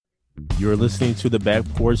You're listening to the Back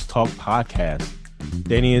Porch Talk podcast.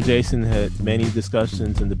 Danny and Jason had many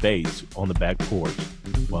discussions and debates on the back porch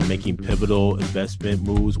while making pivotal investment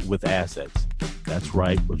moves with assets. That's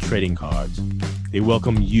right, with trading cards. They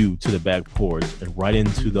welcome you to the back porch and right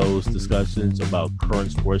into those discussions about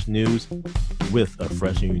current sports news with a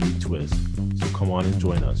fresh and unique twist. So come on and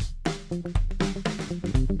join us.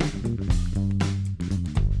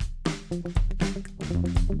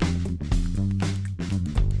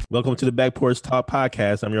 Welcome to the Back Porch Talk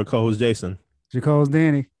podcast. I'm your co-host, Jason. Your co-host,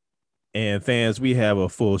 Danny. And fans, we have a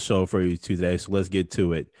full show for you today, so let's get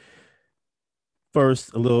to it.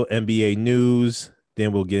 First, a little NBA news,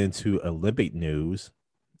 then we'll get into Olympic news,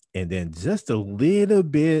 and then just a little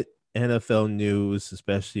bit NFL news,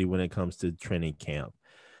 especially when it comes to training camp.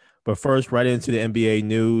 But first, right into the NBA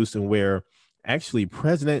news, and where actually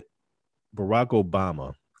President Barack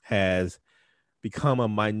Obama has become a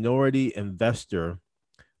minority investor,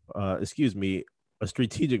 a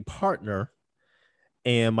strategic partner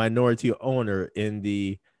and minority owner in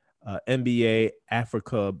the NBA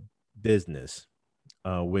Africa business,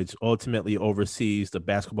 which ultimately oversees the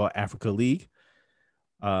Basketball Africa League.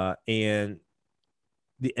 And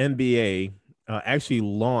the NBA actually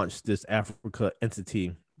launched this Africa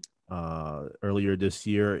entity earlier this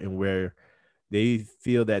year, and where they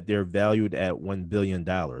feel that they're valued at $1 billion.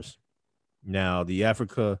 Now, the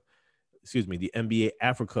NBA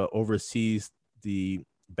Africa oversees the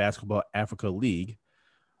Basketball Africa League,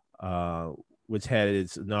 which had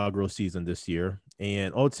its inaugural season this year,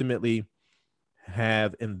 and ultimately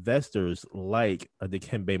have investors like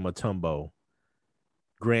Dikembe Mutombo,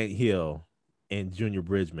 Grant Hill, and Junior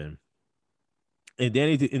Bridgman. And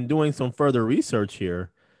Danny, in doing some further research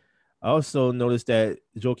here, I also noticed that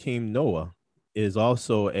Joakim Noah is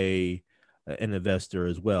also an investor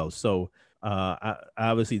as well. So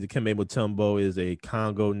obviously, Dikembe Mutombo is a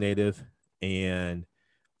Congo native, and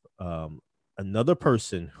another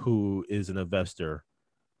person who is an investor,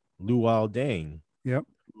 Luol Deng,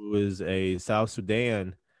 who is a South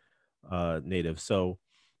Sudan native. So,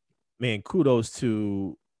 man, kudos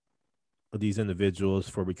to these individuals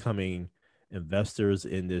for becoming investors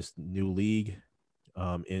in this new league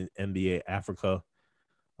in NBA Africa.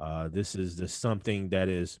 This is just something that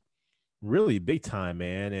is really big time,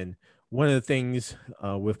 man. And one of the things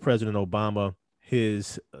with President Obama,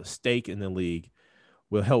 his stake in the league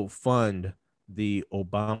will help fund the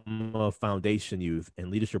Obama Foundation Youth and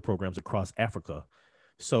Leadership programs across Africa.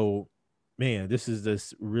 So, man, this is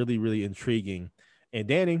just really, really intriguing. And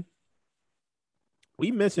Danny,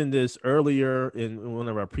 we mentioned this earlier in one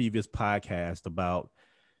of our previous podcasts about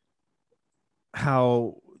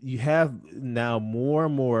how you have now more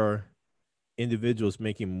and more individuals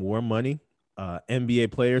making more money,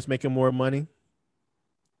 NBA players making more money,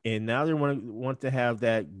 and now they want to have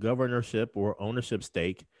that governorship or ownership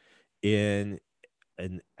stake in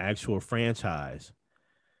an actual franchise.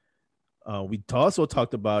 We also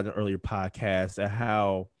talked about in an earlier podcast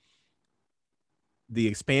how the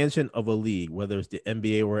expansion of a league, whether it's the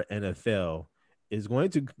NBA or NFL, is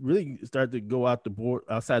going to really start to go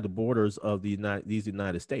outside the borders of these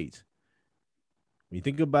United States. When you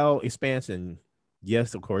think about expansion,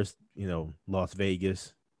 yes, of course, Las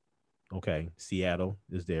Vegas, okay, Seattle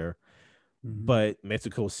is there, but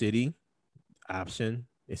Mexico City, option.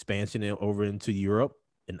 Expansion over into Europe,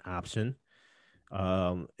 an option.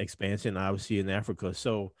 Expansion, obviously, in Africa.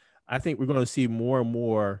 So I think we're going to see more and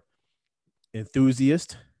more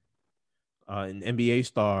enthusiasts and NBA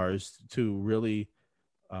stars to really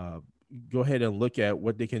go ahead and look at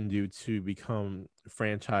what they can do to become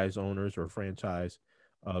franchise owners or franchise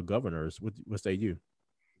governors. What say you?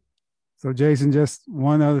 So, Jason, just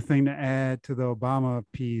one other thing to add to the Obama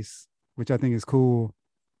piece, which I think is cool,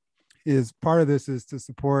 is part of this is to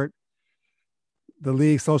support the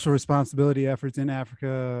league's social responsibility efforts in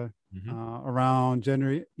Africa around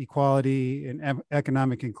gender equality and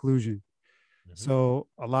economic inclusion. So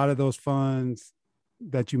a lot of those funds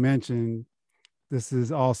that you mentioned, this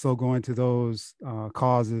is also going to those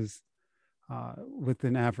causes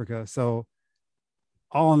within Africa. So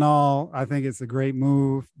all in all, I think it's a great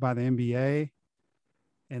move by the NBA.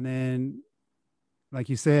 And then, like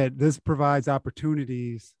you said, this provides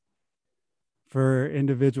opportunities for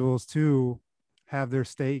individuals to have their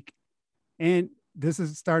stake. And this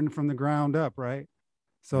is starting from the ground up, right?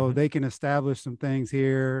 So they can establish some things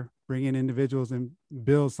here, bring in individuals and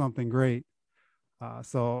build something great.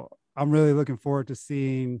 So I'm really looking forward to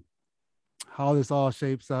seeing how this all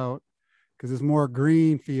shapes out, because it's more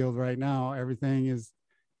green field right now. Everything is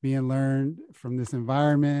being learned from this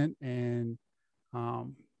environment and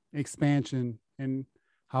expansion and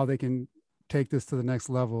how they can take this to the next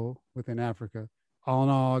level within Africa. All in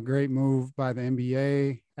all, a great move by the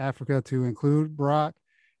NBA Africa to include Brock.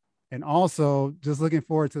 And also just looking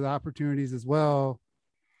forward to the opportunities as well,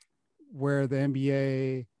 where the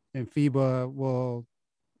NBA and FIBA will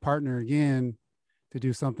partner again to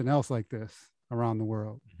do something else like this around the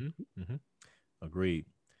world. Mm-hmm. Mm-hmm. Agreed.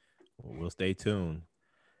 Well, we'll stay tuned.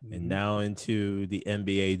 Mm-hmm. And now into the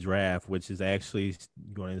NBA draft, which is actually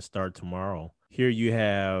going to start tomorrow. Here you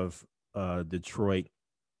have Detroit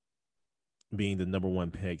being the number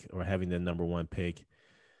one pick, or having the number one pick.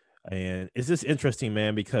 And it's just interesting,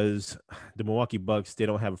 man, because the Milwaukee Bucks, they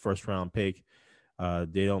don't have a first round pick.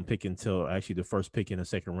 They don't pick until actually the first pick in the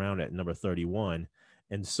second round at number 31.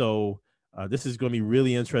 And so this is going to be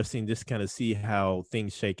really interesting just kind of see how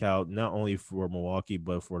things shake out, not only for Milwaukee,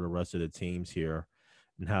 but for the rest of the teams here,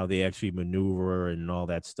 and how they actually maneuver and all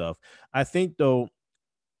that stuff. I think, though,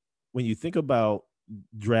 when you think about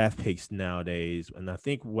draft picks nowadays, and I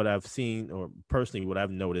think what I've seen, or personally what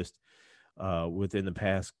I've noticed within the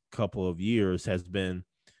past couple of years, has been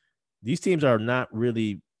these teams are not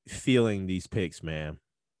really feeling these picks, man.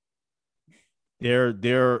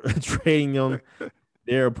 They're trading them,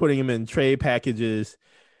 they're putting them in trade packages,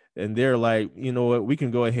 and they're like, you know what, we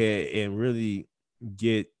can go ahead and really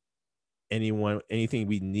get anything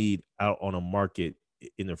we need out on a market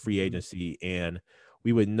in the free agency, and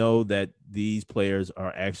we would know that these players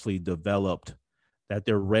are actually developed, that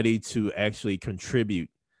they're ready to actually contribute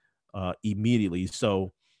immediately.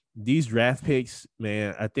 So these draft picks,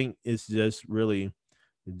 man, I think it's just really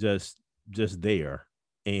just there,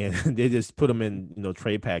 and they just put them in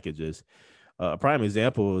trade packages. A prime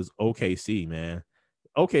example is OKC, man.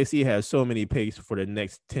 OKC has so many picks for the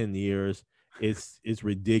next 10 years. It's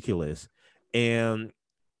ridiculous. And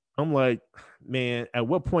I'm like, man, at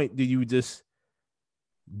what point do you just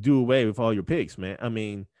do away with all your picks, man? I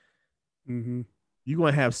mean, you're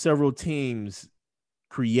going to have several teams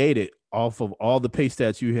created off of all the picks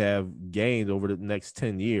that you have gained over the next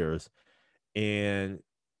 10 years. And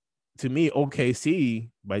to me, OKC,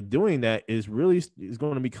 by doing that, is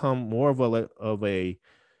going to become more of a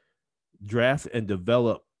draft and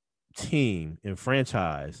develop team and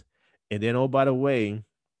franchise. And then, oh, by the way,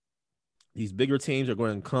 these bigger teams are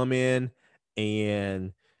going to come in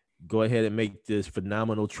and go ahead and make this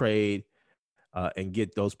phenomenal trade and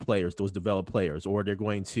get those players, those developed players, or they're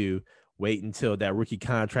going to wait until that rookie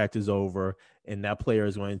contract is over and that player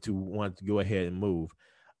is going to want to go ahead and move.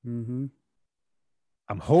 Mm-hmm.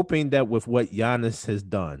 I'm hoping that with what Giannis has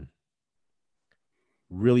done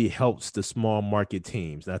really helps the small market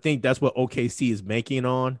teams. And I think that's what OKC is banking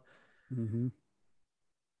on. Mm-hmm.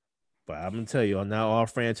 But I'm going to tell you, now all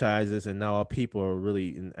franchises and now all people are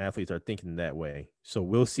really, and athletes are thinking that way. So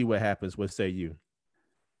we'll see what happens. What say you?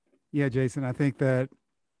 Yeah, Jason, I think that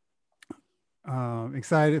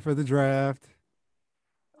excited for the draft.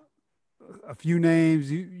 A few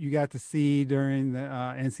names you got to see during the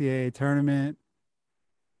NCAA tournament,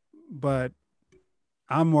 but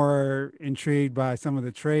I'm more intrigued by some of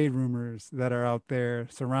the trade rumors that are out there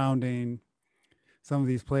surrounding some of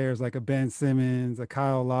these players, like a Ben Simmons, a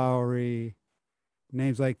Kyle Lowry,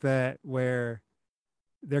 names like that, where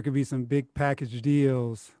there could be some big package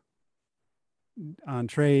deals on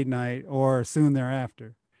trade night or soon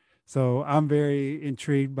thereafter. So I'm very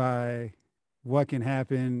intrigued by what can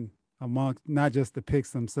happen amongst not just the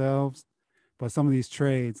picks themselves, but some of these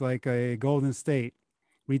trades, like a Golden State.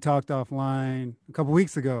 We talked offline a couple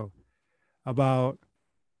weeks ago about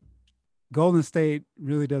Golden State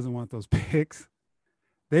really doesn't want those picks.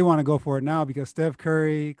 They want to go for it now because Steph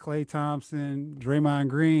Curry, Klay Thompson, Draymond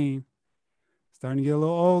Green starting to get a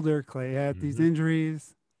little older. Klay had these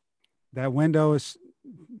injuries. That window is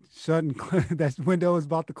shutting. That window is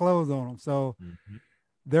about to close on them. So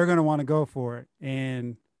they're going to want to go for it.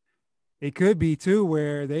 And it could be, too,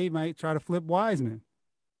 where they might try to flip Wiseman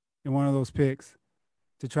in one of those picks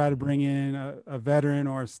to try to bring in a veteran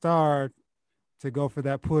or a star to go for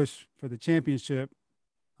that push for the championship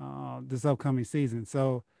this upcoming season.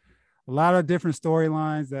 So a lot of different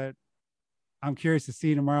storylines that I'm curious to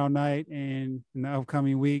see tomorrow night and in the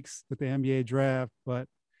upcoming weeks with the NBA draft, but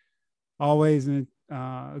always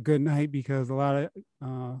a good night because a lot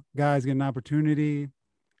of guys get an opportunity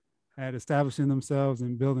at establishing themselves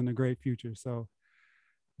and building a great future. So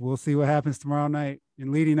we'll see what happens tomorrow night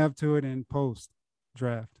and leading up to it and post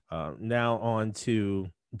draft. Now on to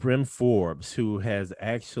Brim Forbes, who has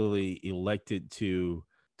actually elected to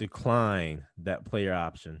decline that player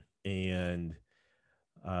option. And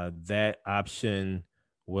that option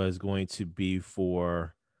was going to be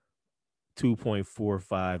for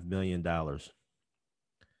 $2.45 million.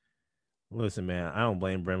 Listen, man, I don't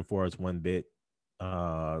blame Brent Forbes one bit.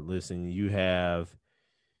 Listen, you have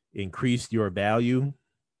increased your value.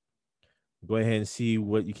 Go ahead and see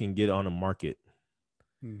what you can get on the market.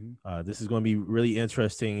 Mm-hmm. This is going to be really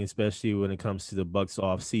interesting, especially when it comes to the Bucks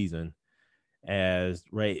off season. As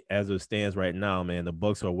it stands right now, man, the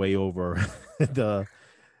Bucks are way over the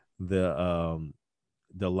the um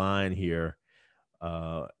the line here,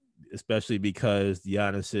 uh, especially because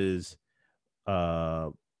Giannis's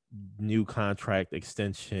uh new contract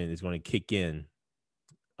extension is going to kick in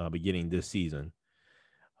beginning this season.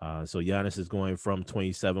 So Giannis is going from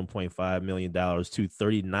 $27.5 million to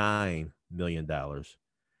 $39 million.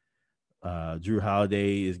 Drew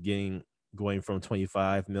Holiday is going from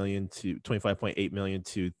 25.8 million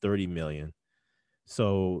to 30 million.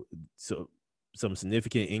 So some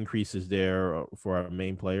significant increases there for our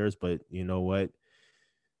main players. But you know what?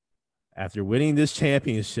 After winning this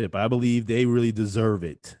championship, I believe they really deserve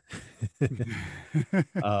it.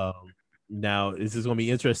 um, Now, this is going to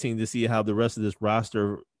be interesting to see how the rest of this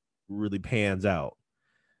roster really pans out.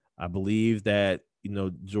 I believe that,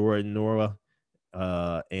 Jordan Nora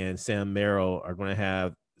and Sam Merrill are going to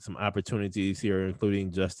have some opportunities here,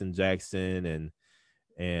 including Justin Jackson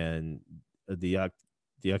and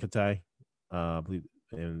Diakatai.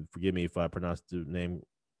 And forgive me if I pronounced the name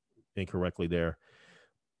incorrectly there.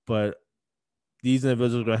 But these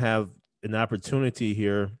individuals are going to have an opportunity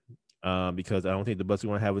here because I don't think the Bucks are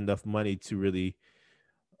going to have enough money to really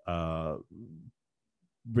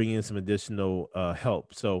bring in some additional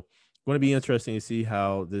help. So going to be interesting to see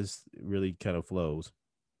how this really kind of flows.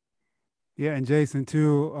 Yeah, and Jason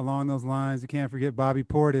too, along those lines, you can't forget Bobby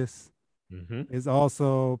Portis Mm-hmm. is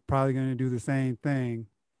also probably going to do the same thing,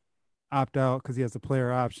 opt out because he has a player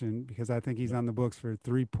option because I think he's Yep. on the books for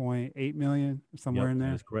 3.8 million somewhere Yep, in that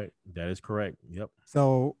there. is correct. That is correct. Yep.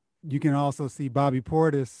 So you can also see Bobby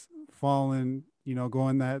Portis falling,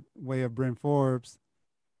 going that way of Brent Forbes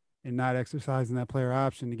and not exercising that player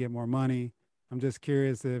option to get more money. I'm just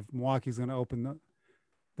curious if Milwaukee's going to open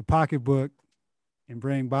the pocketbook and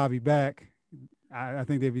bring Bobby back. I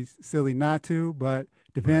think they'd be silly not to, but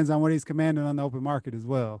Right. depends on what he's commanding on the open market as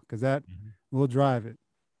well, because that Mhm. will drive it.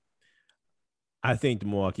 I think the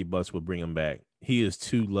Milwaukee Bucks will bring him back. He is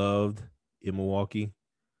too loved in Milwaukee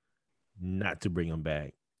not to bring him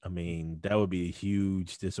back. I mean, that would be a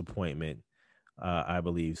huge disappointment. I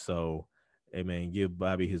believe so. Hey man, give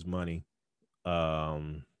Bobby his money.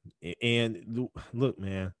 And look,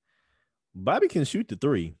 man, Bobby can shoot the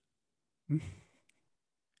three.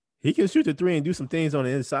 He can shoot the three and do some things on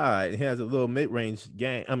the inside. He has a little mid-range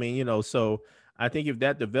game. I mean, so I think if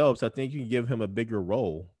that develops, I think you can give him a bigger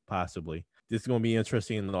role, possibly. This is going to be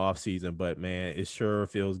interesting in the offseason, but man, it sure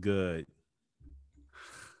feels good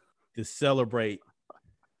to celebrate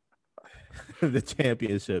the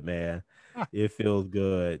championship, man. It feels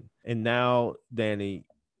good. And now, Danny,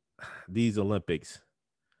 these Olympics,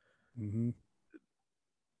 Mm-hmm.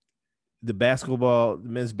 the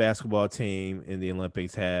men's basketball team in the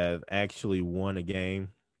Olympics have actually won a game.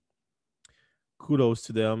 Kudos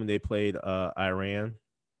to them. They played Iran,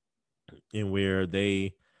 in where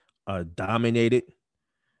they dominated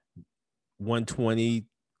 120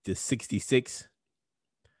 to 66.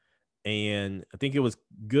 And I think it was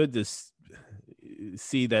good to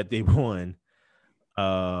see that they won.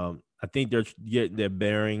 I think they're getting their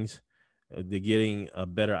bearings. They're getting a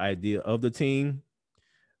better idea of the team.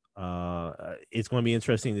 It's going to be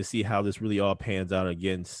interesting to see how this really all pans out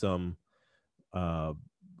against some uh,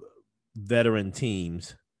 veteran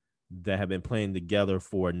teams that have been playing together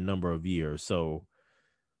for a number of years. So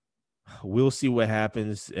we'll see what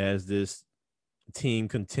happens as this team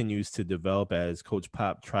continues to develop, as Coach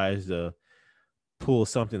Pop tries to pull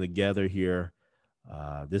something together here.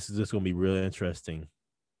 This is just going to be really interesting.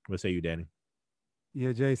 What say you, Danny?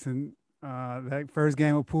 Yeah, Jason, that first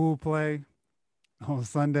game of pool play on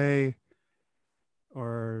Sunday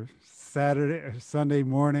or Saturday or Sunday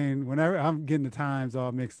morning, whenever I'm getting the times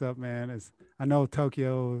all mixed up, man. I know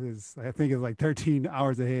Tokyo is, I think it's like 13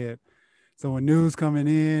 hours ahead. So when news coming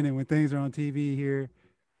in and when things are on TV here,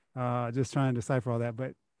 just trying to decipher all that.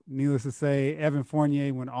 But needless to say, Evan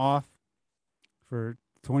Fournier went off for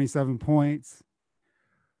 27 points.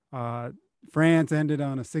 Uh, France ended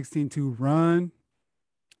on a 16-2 run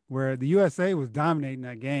where the USA was dominating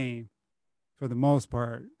that game for the most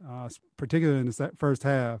part, particularly in the first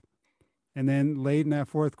half. And then late in that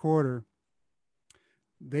fourth quarter,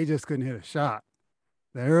 they just couldn't hit a shot.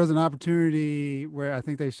 There was an opportunity where I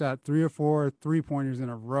think they shot 3 or 4 3-pointers in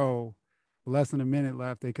a row. Less than a minute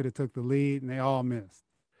left, they could have took the lead, and they all missed.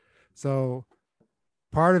 So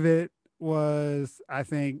part of it was, I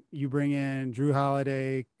think you bring in Drew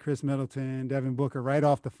Holiday, Chris Middleton, Devin Booker right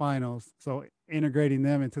off the finals. So integrating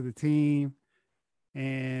them into the team.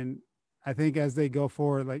 And I think as they go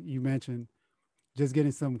forward, like you mentioned, just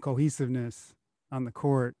getting some cohesiveness on the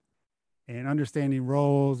court and understanding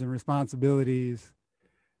roles and responsibilities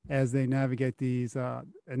as they navigate these and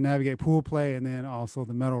navigate pool play and then also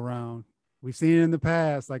the medal round. We've seen it in the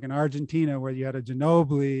past, like in Argentina, where you had a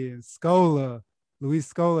Ginobili and Scola,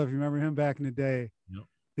 Luis Scola, if you remember him back in the day. Yep.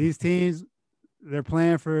 These teams, they're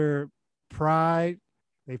playing for pride.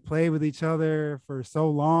 They've played with each other for so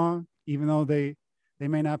long, even though they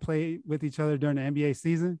may not play with each other during the NBA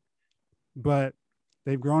season, but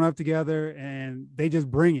they've grown up together and they just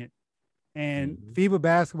bring it. And FIBA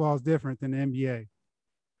basketball is different than the NBA.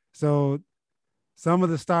 So some of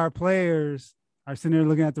the star players are sitting there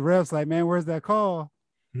looking at the refs like, man, where's that call?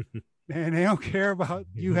 And they don't care about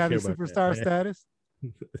you having superstar status.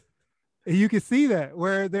 You can see that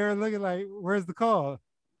where they're looking like, where's the call?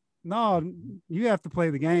 No, you have to play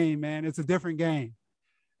the game, man. It's a different game.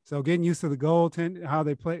 So getting used to the goaltending, how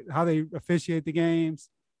they play, how they officiate the games,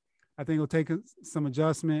 I think it'll take some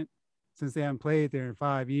adjustment since they haven't played there in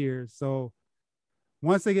 5 years. So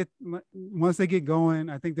once they get going,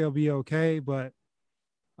 I think they'll be okay. But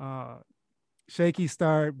shaky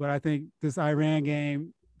start. But I think this Iran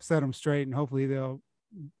game set them straight, and hopefully they'll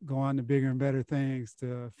go on to bigger and better things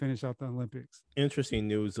to finish out the Olympics. Interesting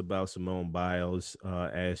news about Simone Biles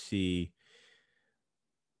as she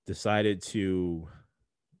decided to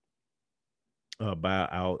bow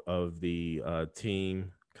out of the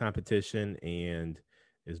team competition and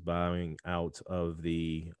is bowing out of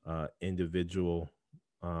the individual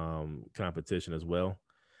competition as well,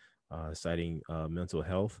 citing mental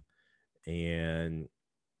health. And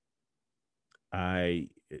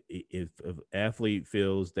if athlete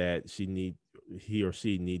feels that he or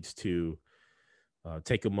she needs to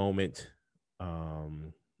take a moment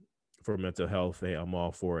for mental health, hey, I'm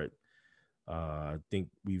all for it. I think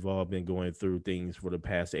we've all been going through things for the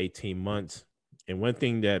past 18 months. And one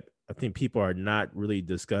thing that I think people are not really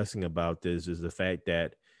discussing about this is the fact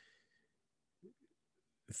that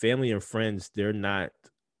family and friends, they're not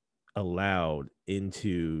allowed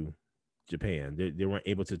into Japan. They weren't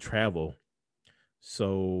able to travel.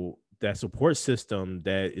 So that support system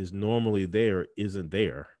that is normally there isn't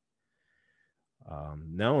there.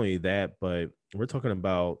 Not only that, but we're talking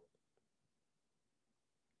about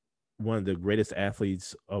one of the greatest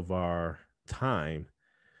athletes of our time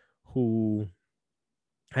who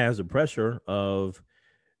has the pressure of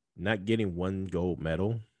not getting one gold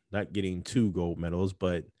medal, not getting 2 gold medals,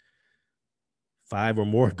 but 5 or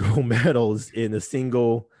more gold medals in a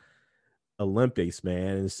single Olympics,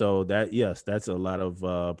 man. And so that's a lot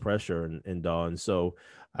of pressure in Dawn. So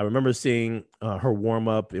I remember seeing her warm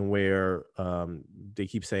up and where they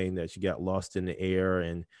keep saying that she got lost in the air,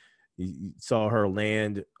 and you saw her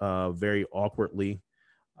land very awkwardly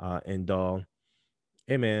in Dawn.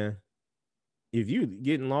 Hey, man, if you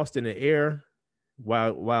getting lost in the air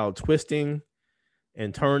while twisting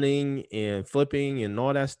and turning and flipping and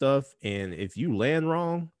all that stuff, and if you land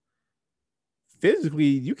wrong, physically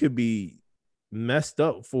you could be messed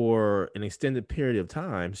up for an extended period of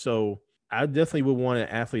time. So I definitely would want an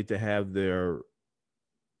athlete to have their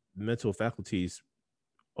mental faculties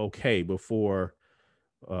okay before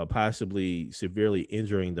possibly severely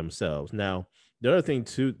injuring themselves. Now, the other thing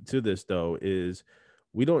to this though is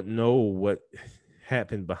we don't know what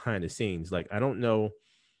happened behind the scenes. Like, I don't know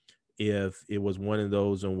if it was one of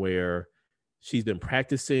those in where she's been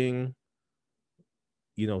practicing,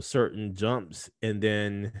 certain jumps, and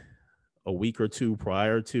then a week or two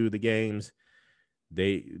prior to the games,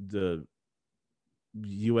 the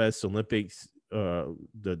U.S. Olympics,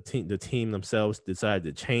 the team themselves decided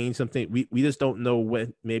to change something. We just don't know what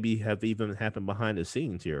maybe have even happened behind the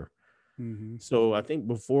scenes here. Mm-hmm. So I think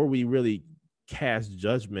before we really cast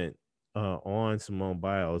judgment on Simone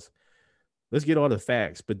Biles, let's get all the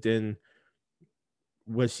facts. But then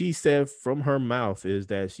what she said from her mouth is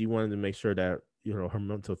that she wanted to make sure that her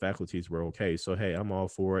mental faculties were okay. So hey, I'm all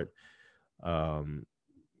for it.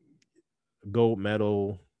 Gold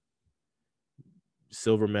medal,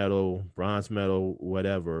 silver medal, bronze medal,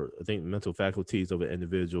 whatever. I think mental faculties of an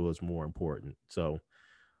individual is more important. So,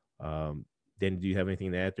 Dan, do you have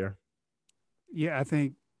anything to add there? Yeah, I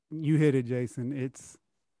think you hit it, Jason.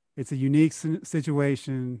 It's a unique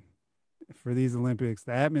situation for these Olympics.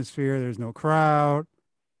 The atmosphere, there's no crowd,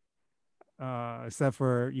 except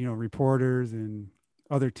for reporters and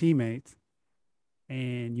other teammates,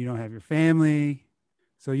 and you don't have your family.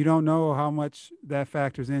 So you don't know how much that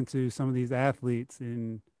factors into some of these athletes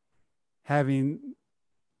and having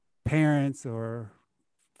parents or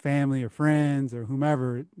family or friends or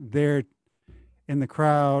whomever there in the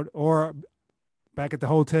crowd or back at the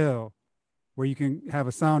hotel where you can have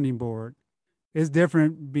a sounding board. It's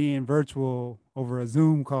different being virtual over a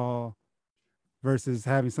Zoom call versus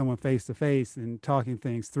having someone face to face and talking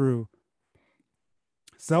things through.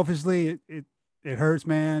 Selfishly, it hurts,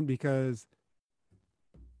 man, because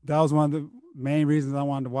that was one of the main reasons I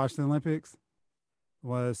wanted to watch the Olympics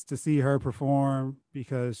was to see her perform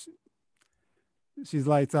because she's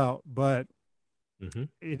lights out. But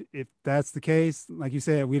if that's the case, like you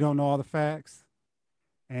said, we don't know all the facts.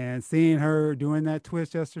 And seeing her doing that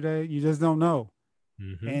twist yesterday, you just don't know.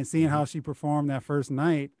 And seeing how she performed that first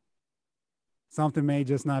night, something may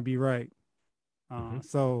just not be right.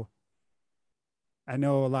 So I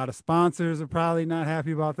know a lot of sponsors are probably not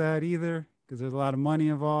happy about that either because there's a lot of money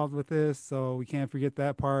involved with this. So we can't forget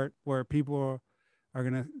that part where people are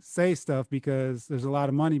going to say stuff because there's a lot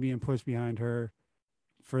of money being pushed behind her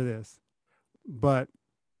for this. But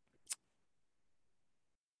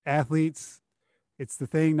athletes, it's the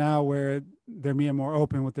thing now where they're being more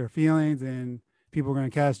open with their feelings and people are going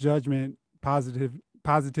to cast judgment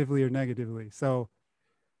positively or negatively. So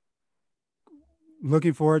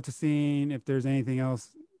looking forward to seeing if there's anything else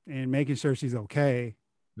and making sure she's okay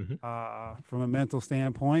from a mental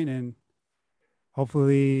standpoint. And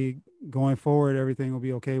hopefully going forward, everything will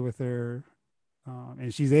be okay with her.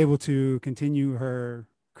 And she's able to continue her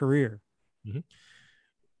career.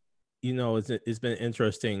 You know, it's been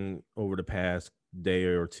interesting over the past day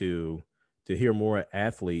or two to hear more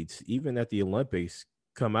athletes, even at the Olympics,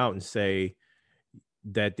 come out and say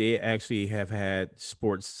that they actually have had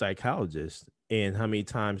sports psychologists and how many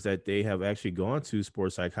times that they have actually gone to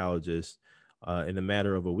sports psychologists in a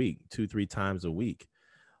matter of a week, 2-3 times a week.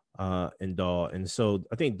 And so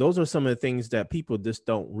I think those are some of the things that people just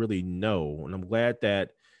don't really know. And I'm glad that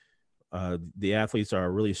the athletes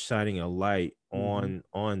are really shining a light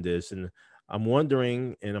on this. And I'm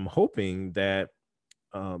wondering and I'm hoping that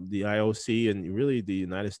the IOC and really the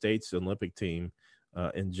United States Olympic team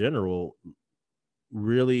in general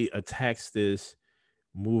really attacks this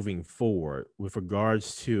moving forward with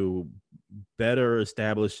regards to better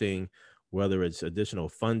establishing whether it's additional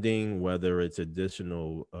funding, whether it's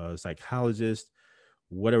additional psychologists,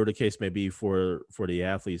 whatever the case may be for the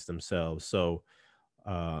athletes themselves. So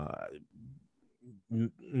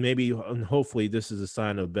maybe and hopefully this is a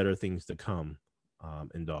sign of better things to come.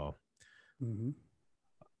 And all.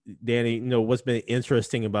 Danny, you know what's been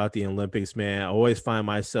interesting about the Olympics, man? I always find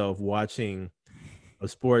myself watching a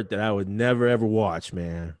sport that I would never ever watch,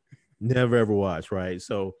 man. Never ever watch, right?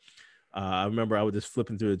 So I remember I was just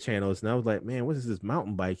flipping through the channels and I was like, man, what is this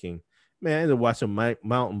mountain biking? Man, I ended up watching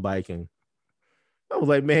mountain biking. I was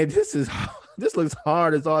like, man, this looks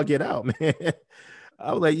hard as all get out, man.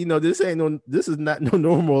 I was like, this is not no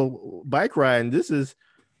normal bike riding. This is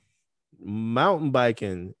mountain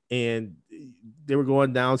biking. And they were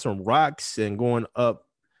going down some rocks and going up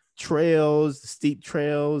trails, steep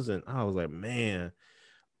trails. And I was like, man,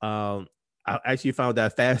 I actually found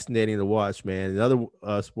that fascinating to watch, man. Another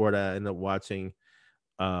sport I ended up watching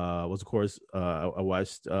was, of course, I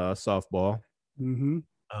watched softball.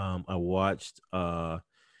 I watched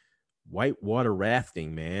whitewater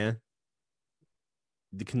rafting, man.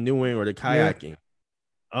 The canoeing or the kayaking. Yeah.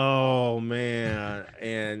 Oh, man.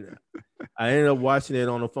 And I ended up watching it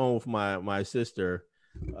on the phone with my sister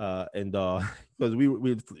and because we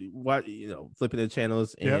watch, flipping the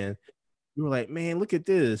channels and we were like, man, look at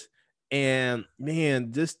this. And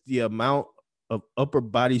man, just the amount of upper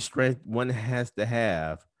body strength one has to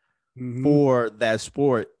have for that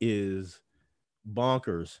sport is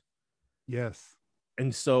bonkers. Yes.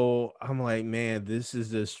 And so I'm like, man, this is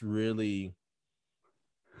just really,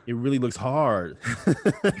 it really looks hard.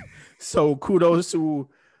 So kudos to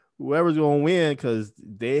whoever's going to win because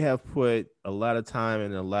they have put a lot of time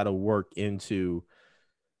and a lot of work into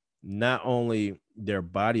not only their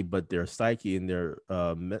body but their psyche and their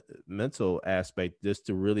mental aspect just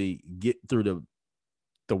to really get through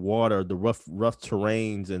the water, the rough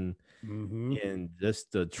terrains and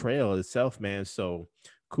just the trail itself, man. So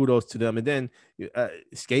kudos to them. And then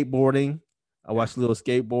skateboarding. I watched a little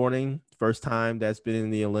skateboarding, first time that's been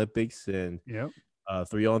in the Olympics, and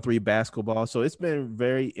 3-on-3 basketball. So it's been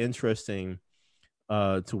very interesting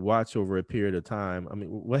to watch over a period of time. I mean,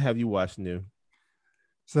 what have you watched new?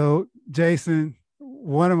 So, Jason,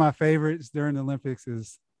 one of my favorites during the Olympics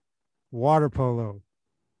is water polo.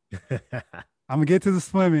 I'm going to get to the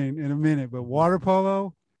swimming in a minute, but water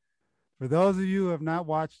polo, for those of you who have not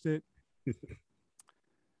watched it,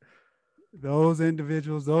 those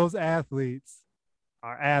individuals, those athletes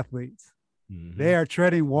are athletes. They are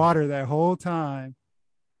treading water that whole time,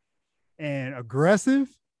 and aggressive.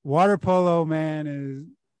 Water polo,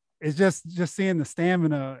 man, is just seeing the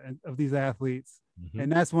stamina of these athletes.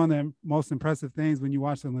 And that's one of the most impressive things when you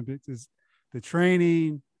watch the Olympics is the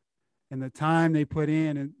training and the time they put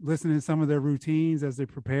in, and listening to some of their routines as they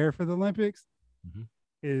prepare for the Olympics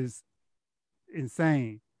is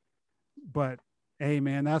insane. But hey,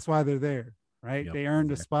 man, that's why they're there, right? They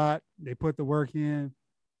earned a spot, they put the work in,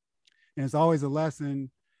 and it's always a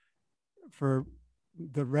lesson for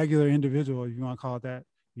the regular individual, if you want to call it that.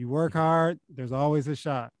 You work hard, there's always a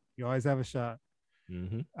shot. You always have a shot.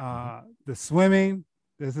 The swimming,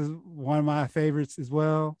 this is one of my favorites as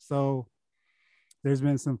well. So there's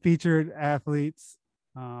been some featured athletes,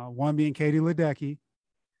 one being Katie Ledecky.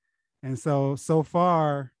 And so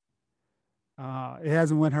far, it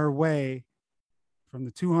hasn't went her way. From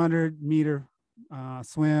the 200-meter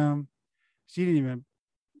swim, she didn't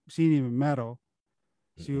even medal.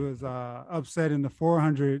 She was upset in the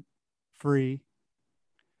 400 free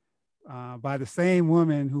by the same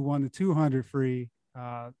woman who won the 200 free,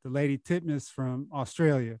 the lady Titmus from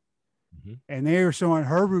Australia. And they were showing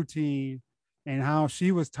her routine and how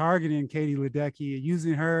she was targeting Katie Ledecky,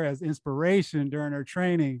 using her as inspiration during her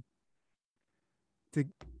training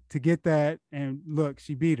to get that. And look,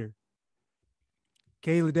 she beat her.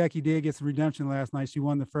 Katie Ledecky did get some redemption last night. She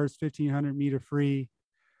won the first 1,500-meter free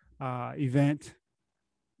event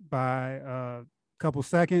by a couple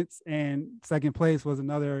seconds, and second place was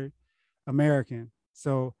another American.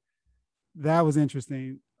 So that was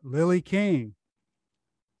interesting. Lily King,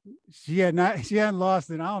 she hadn't lost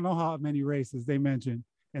in I don't know how many races they mentioned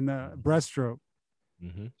in the breaststroke.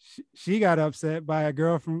 She got upset by a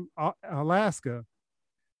girl from Alaska.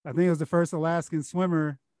 I think it was the first Alaskan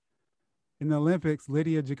swimmer in the Olympics,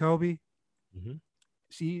 Lydia Jacoby.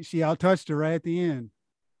 She outtouched her right at the end.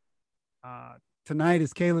 Tonight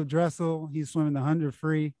is Caleb Dressel. He's swimming the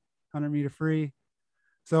 100-meter free.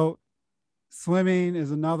 So swimming is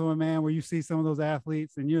another one, man, where you see some of those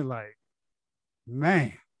athletes and you're like,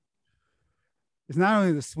 man, it's not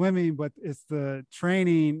only the swimming, but it's the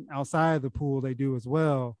training outside of the pool they do as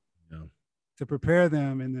well to prepare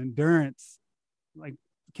them, and the endurance. Like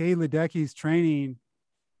Katie Ledecky's training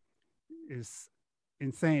is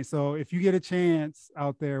insane. So if you get a chance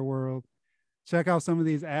out there, world, check out some of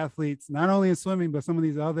these athletes, not only in swimming, but some of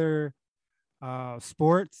these other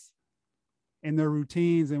sports and their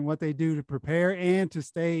routines and what they do to prepare and to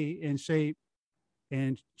stay in shape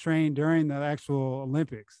and train during the actual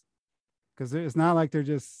Olympics. Because it's not like they're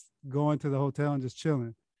just going to the hotel and just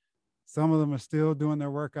chilling. Some of them are still doing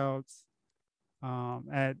their workouts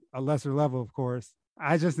at a lesser level, of course.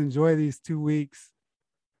 I just enjoy these 2 weeks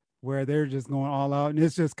where they're just going all out, and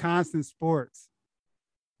it's just constant sports,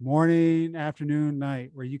 morning, afternoon,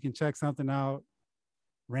 night, where you can check something out,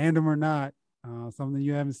 random or not, something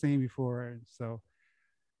you haven't seen before. So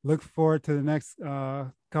look forward to the next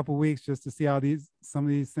couple weeks just to see how some of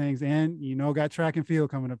these things, and got track and field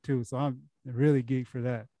coming up too. So I'm really geeked for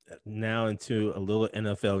that. Now into a little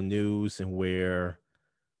NFL news, and where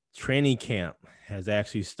training camp has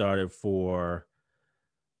actually started for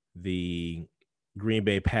the Green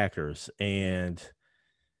Bay Packers, and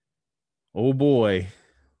oh boy,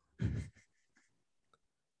 a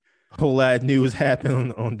whole lot of news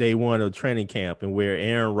happened on day one of training camp, and where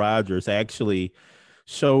Aaron Rodgers actually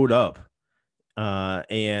showed up,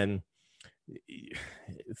 and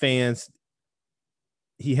fans,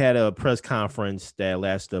 he had a press conference that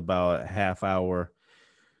lasted about a half hour.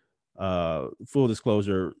 Full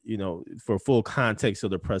disclosure, for full context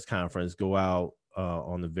of the press conference, go out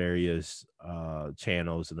on the various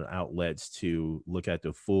channels and the outlets to look at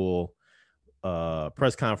the full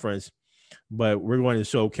press conference. But we're going to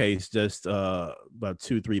showcase just about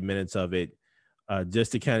 2-3 minutes of it,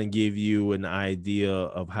 just to kind of give you an idea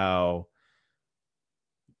of how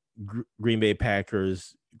Green Bay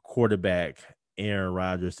Packers quarterback Aaron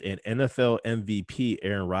Rodgers and NFL MVP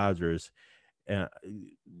Aaron Rodgers,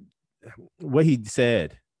 what he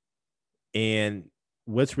said, and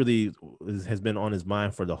what's really has been on his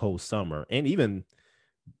mind for the whole summer and even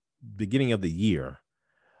beginning of the year.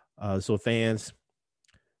 So fans,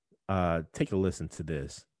 take a listen to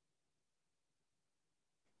this.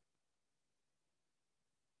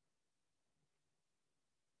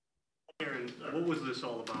 Aaron, what was this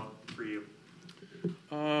all about for you?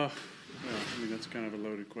 Well, that's kind of a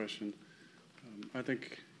loaded question. I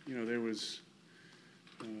think, there was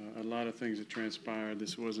a lot of things that transpired.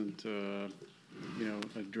 This wasn't, a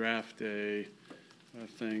draft day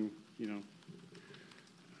thing.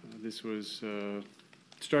 This was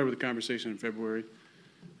started with a conversation in February.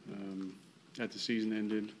 At the season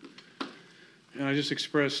ended. And I just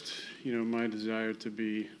expressed, my desire to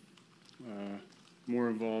be more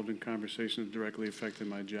involved in conversations that directly affected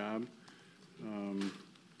my job.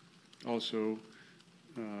 Also,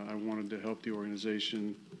 I wanted to help the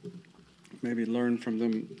organization maybe learn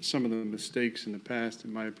from some of the mistakes in the past,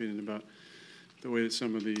 in my opinion, about the way that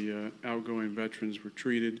some of the outgoing veterans were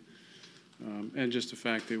treated, and just the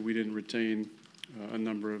fact that we didn't retain a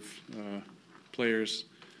number of players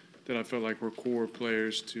that I felt like were core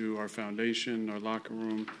players to our foundation, our locker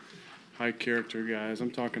room, high character guys.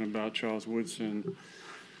 I'm talking about Charles Woodson,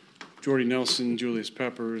 Jordy Nelson, Julius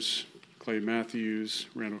Peppers, Clay Matthews,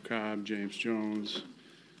 Randall Cobb, James Jones,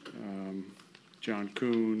 John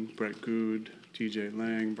Kuhn, Brett Good, TJ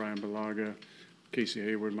Lang, Brian Balaga, Casey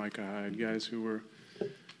Hayward, Micah Hyde, guys who were,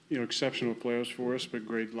 exceptional players for us, but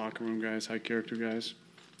great locker room guys, high character guys.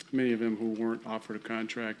 Many of them who weren't offered a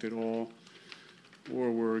contract at all,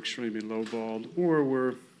 or were extremely lowballed, or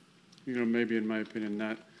were, maybe in my opinion,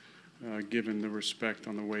 not given the respect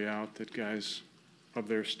on the way out that guys of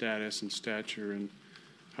their status and stature and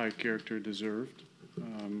high character deserved.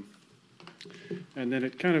 And then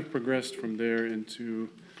it kind of progressed from there into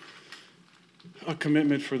a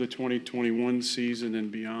commitment for the 2021 season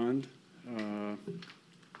and beyond.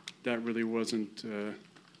 That really wasn't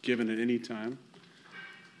given at any time.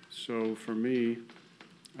 So for me,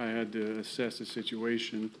 I had to assess the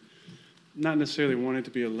situation, not necessarily wanting to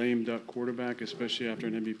be a lame duck quarterback, especially after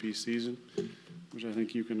an MVP season, which I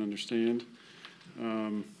think you can understand.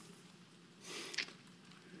 And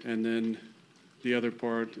then the other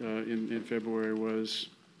part in February was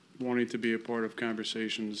wanting to be a part of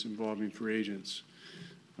conversations involving free agents,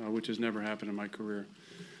 which has never happened in my career.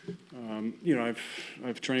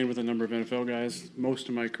 I've trained with a number of NFL guys most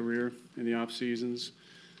of my career in the off seasons.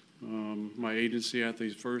 My agency,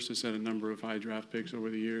 Athletes First, has had a number of high draft picks over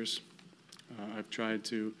the years. I've tried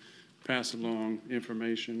to pass along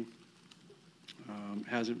information.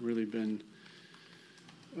 Hasn't really been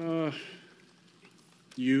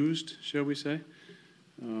used, shall we say.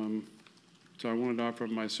 So I wanted to offer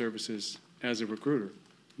my services as a recruiter,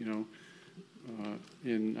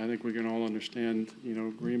 and I think we can all understand,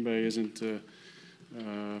 Green Bay isn't, a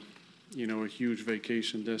huge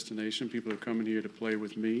vacation destination. People are coming here to play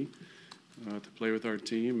with me, to play with our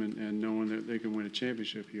team, and knowing that they can win a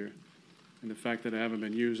championship here. And the fact that I haven't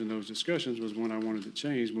been used in those discussions was one I wanted to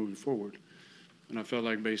change moving forward. And I felt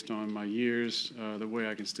like based on my years, the way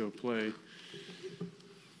I can still play,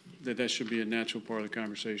 that should be a natural part of the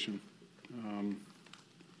conversation.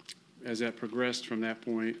 As that progressed from that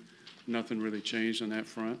point, nothing really changed on that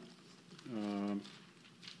front.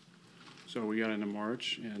 So we got into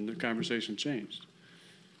March, and the conversation changed.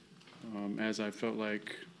 As I felt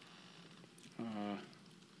like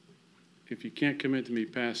if you can't commit to me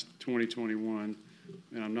past 2021,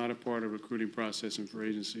 and I'm not a part of recruiting process and for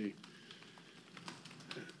agency,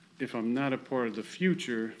 if I'm not a part of the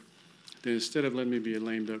future, then instead of letting me be a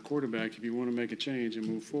lame duck quarterback, if you want to make a change and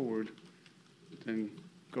move forward, then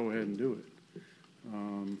go ahead and do it.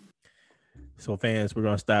 So fans, we're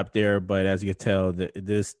going to stop there. But as you can tell,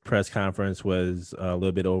 this press conference was a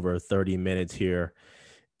little bit over 30 minutes here.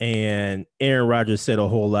 And Aaron Rodgers said a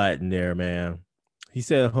whole lot in there, man. He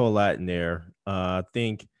said a whole lot in there. I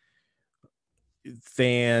think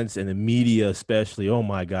fans and the media especially, oh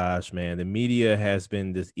my gosh, man, the media has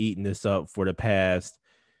been just eating this up for the past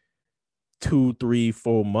 2, 3,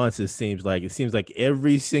 4 months. It seems like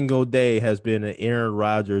every single day has been an Aaron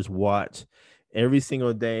Rodgers watch. Every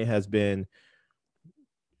single day has been,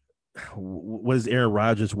 what is Aaron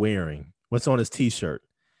Rodgers wearing? What's on his t-shirt?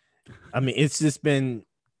 I mean, it's been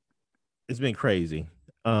crazy.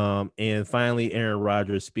 And finally Aaron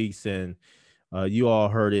Rodgers speaks, and you all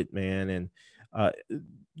heard it, man. And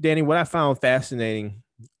Danny, what I found fascinating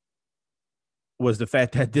was the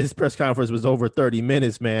fact that this press conference was over 30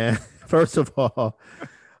 minutes, man. First of all,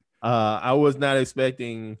 I was not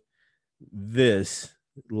expecting this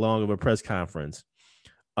long of a press conference.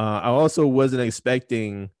 I also wasn't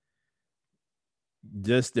expecting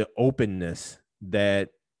just the openness that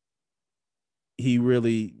he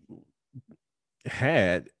really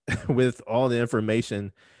had with all the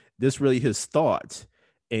information, this really his thoughts,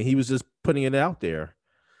 and he was just putting it out there.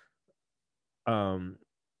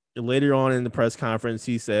 Later on in the press conference,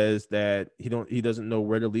 he says that he doesn't know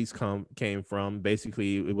where the leaks came from.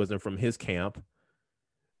 Basically, it wasn't from his camp.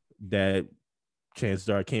 That chances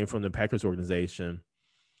are came from the Packers organization.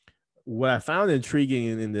 What I found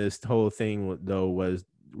intriguing in this whole thing, though, was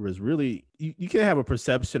really you can have a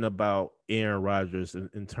perception about Aaron Rodgers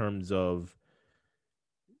in terms of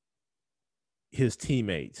his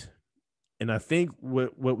teammates. And I think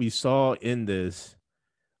what we saw in this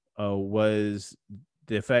was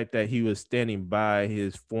the fact that he was standing by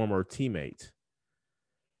his former teammates.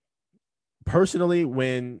 Personally,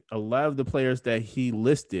 when a lot of the players that he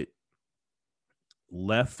listed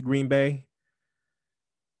left Green Bay,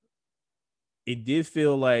 it did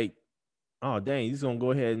feel like, oh dang, he's gonna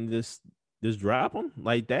go ahead and just drop him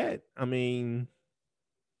like that. I mean,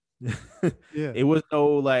 Yeah. it was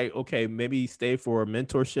no like, okay, maybe stay for a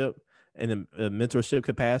mentorship and a mentorship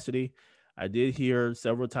capacity. I did hear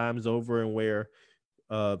several times over and where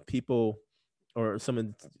people or some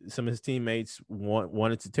of his teammates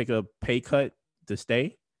wanted to take a pay cut to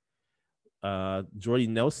stay. Jordy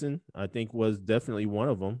Nelson, I think, was definitely one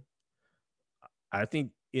of them. I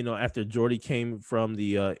think, after Jordy came from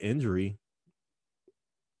the injury,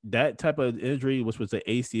 that type of injury, which was the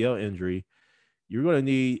ACL injury, you're going to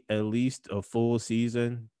need at least a full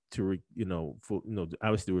season to,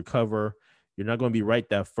 obviously recover. You're not going to be right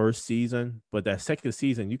that first season, but that second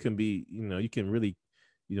season, you can be, you can really,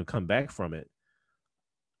 come back from it.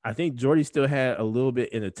 I think Jordy still had a little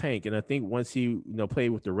bit in the tank, and I think once he, played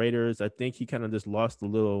with the Raiders, I think he kind of just lost a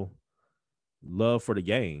little love for the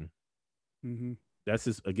game. Mm-hmm. That's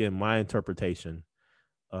just, again, my interpretation,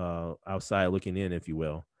 outside looking in, if you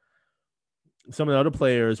will. Some of the other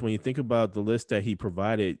players, when you think about the list that he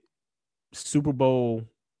provided, Super Bowl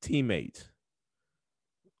teammates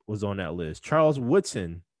was on that list. Charles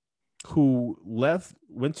Woodson, who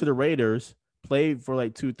went to the Raiders, played for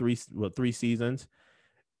like 3 seasons,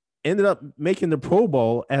 ended up making the Pro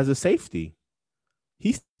Bowl as a safety.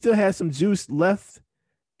 He still has some juice left,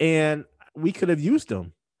 and we could have used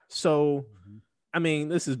him. So, I mean,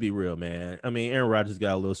 let's just be real, man. I mean, Aaron Rodgers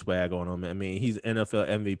got a little swag on him. I mean, he's NFL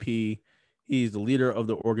MVP. He's the leader of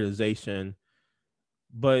the organization.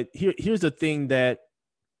 But here's the thing that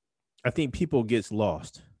I think people gets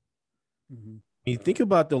lost. Mm-hmm. When you think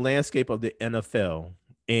about the landscape of the NFL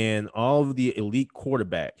and all of the elite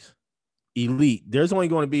quarterbacks, there's only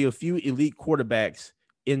going to be a few elite quarterbacks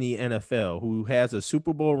in the NFL who has a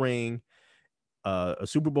Super Bowl ring, a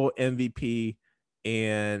Super Bowl MVP,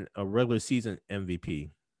 and a regular season MVP.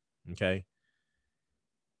 Okay.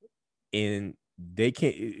 And they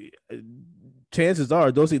can't, chances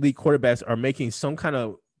are those elite quarterbacks are making some kind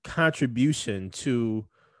of contribution to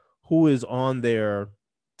who is on their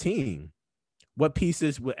team, what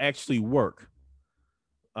pieces will actually work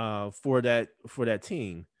for that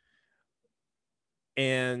team.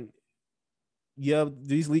 And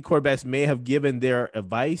these elite quarterbacks may have given their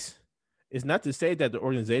advice. It's not to say that the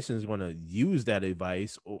organization is going to use that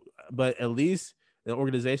advice, but at least the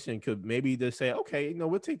organization could maybe just say, okay,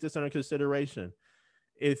 we'll take this under consideration.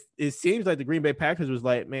 If it seems like the Green Bay Packers was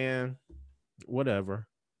like, man, whatever,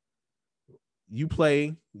 you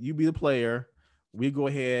play, you be the player, we go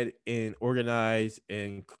ahead and organize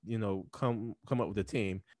and come up with a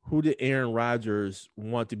team. Who did Aaron Rodgers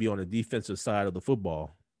want to be on the defensive side of the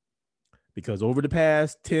football? Because over the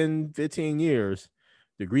past 10, 15 years,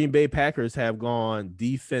 the Green Bay Packers have gone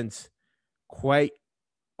defense quite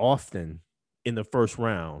often in the first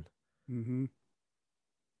round. Mm-hmm.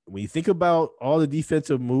 When you think about all the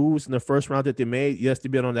defensive moves in the first round that they made, yes,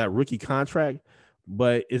 they've been on that rookie contract,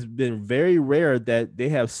 but it's been very rare that they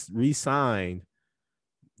have re-signed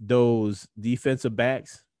those defensive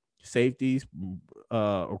backs, safeties,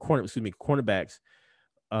 cornerbacks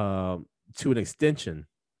to an extension.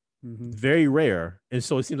 Mm-hmm. Very rare. And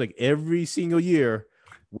so it seems like every single year,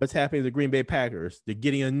 what's happening to the Green Bay Packers? They're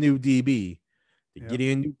getting a new DB. They're getting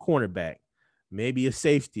a new cornerback, maybe a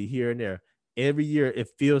safety here and there. Every year it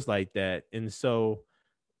feels like that. And so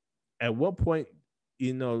at what point,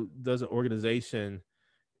 does an organization,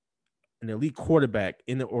 an elite quarterback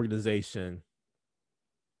in the organization,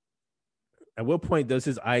 at what point does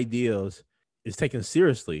his ideals is taken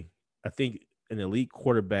seriously? I think an elite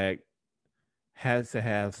quarterback has to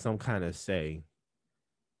have some kind of say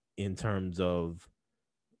in terms of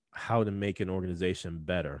how to make an organization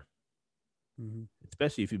better,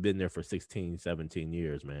 especially if you've been there for 16, 17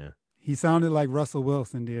 years, man. He sounded like Russell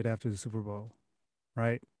Wilson did after the Super Bowl,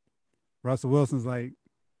 right? Russell Wilson's like,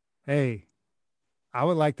 hey, I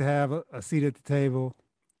would like to have a seat at the table.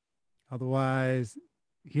 Otherwise,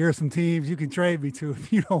 here are some teams you can trade me to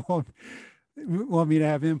if you don't want me to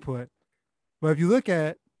have input. But if you look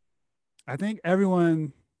at, I think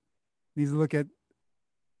everyone needs to look at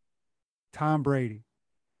Tom Brady.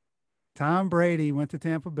 Tom Brady went to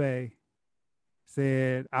Tampa Bay,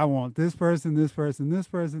 said, I want this person, this person, this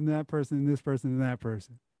person, that person, this person, and that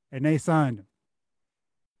person. And they signed him,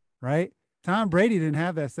 right? Tom Brady didn't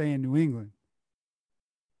have that say in New England.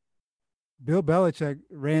 Bill Belichick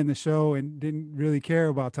ran the show and didn't really care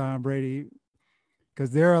about Tom Brady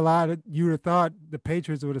because there are a lot of, you would have thought the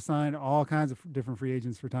Patriots would have signed all kinds of different free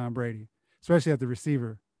agents for Tom Brady, especially at the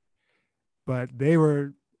receiver. But they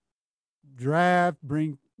were draft,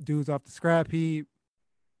 bring dudes off the scrap heap,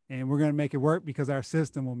 and we're going to make it work because our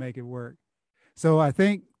system will make it work. So I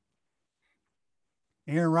think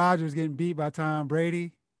Aaron Rodgers getting beat by Tom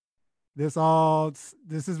Brady, this has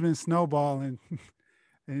been snowballing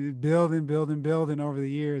and building over the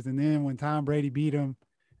years. And then when Tom Brady beat him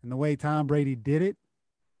and the way Tom Brady did it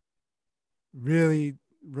really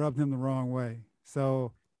rubbed him the wrong way.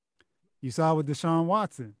 So you saw with Deshaun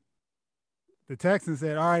Watson. The Texans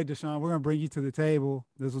said, all right, Deshaun, we're going to bring you to the table.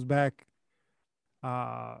 This was back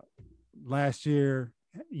last year.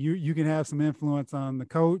 You can have some influence on the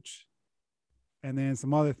coach and then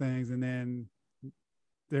some other things. And then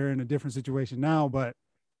they're in a different situation now, but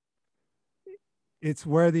it's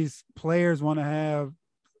where these players want to have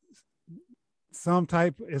some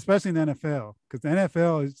type, especially in the NFL, because the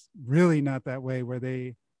NFL is really not that way where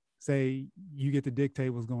they say you get to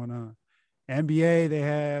dictate what's going on. NBA, they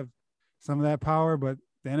have some of that power, but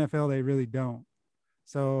the NFL, they really don't.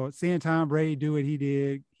 So seeing Tom Brady do what he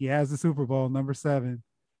did, he has the Super Bowl, number 7.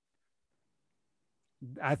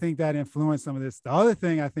 I think that influenced some of this. The other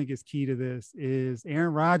thing I think is key to this is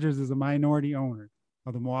Aaron Rodgers is a minority owner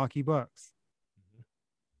of the Milwaukee Bucks.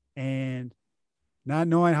 And not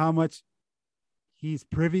knowing how much he's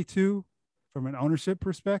privy to from an ownership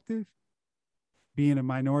perspective, being a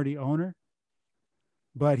minority owner,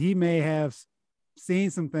 but he may have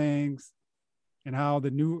seen some things and how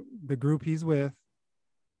the group he's with,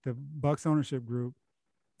 the Bucks ownership group,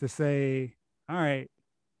 to say, all right,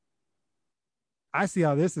 I see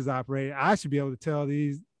how this is operating. I should be able to tell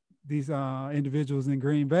these individuals in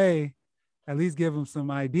Green Bay, at least give them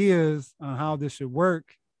some ideas on how this should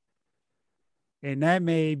work. And that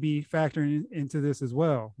may be factoring into this as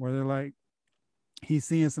well, where they're like, he's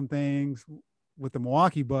seeing some things with the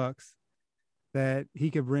Milwaukee Bucks that he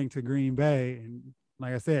could bring to Green Bay. And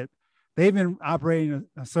like I said, they've been operating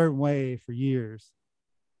a certain way for years.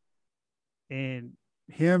 And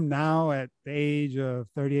him now at the age of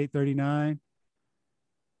 38, 39,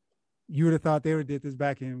 you would have thought they would have did this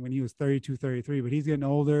back in when he was 32, 33, but he's getting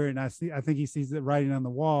older. And I think he sees it writing on the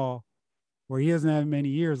wall where he doesn't have many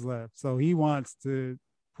years left. So he wants to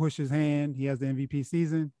push his hand. He has the MVP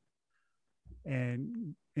season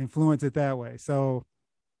and influence it that way. So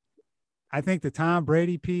I think the Tom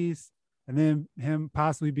Brady piece and then him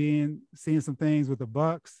possibly seeing some things with the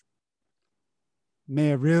Bucks may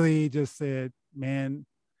have really just said, man,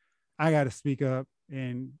 I got to speak up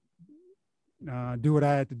and do what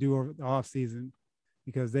I had to do over the off season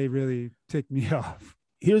because they really ticked me off.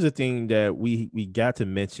 Here's the thing that we got to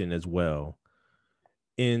mention as well.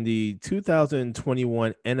 In the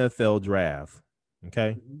 2021 NFL draft,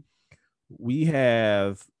 okay, we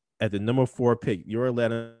have at the number 4 pick, your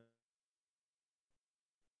Atlanta,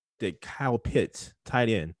 Kyle Pitts, tight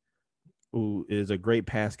end, who is a great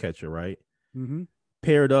pass catcher, right? Mm-hmm.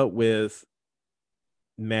 Paired up with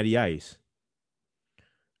Matty Ice.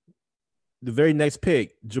 The very next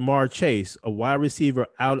pick, Jamar Chase, a wide receiver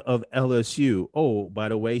out of LSU. Oh, by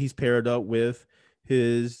the way, he's paired up with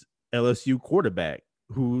his LSU quarterback,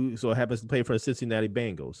 who so happens to play for the Cincinnati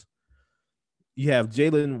Bengals. You have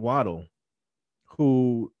Jalen Waddle,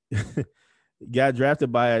 who got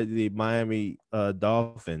drafted by the Miami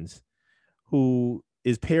Dolphins, who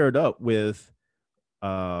is paired up with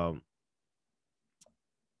I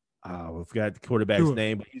forgot the quarterback's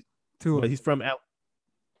name, but he's from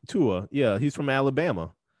Tua. Yeah, he's from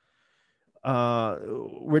Alabama.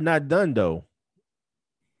 We're not done though.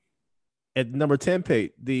 At number 10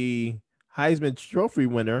 pick, the Heisman Trophy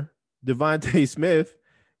winner, Devontae Smith,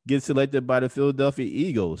 gets selected by the Philadelphia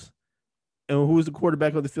Eagles. And who's the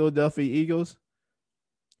quarterback of the Philadelphia Eagles?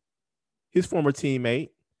 His former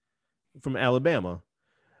teammate from Alabama.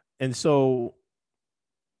 And so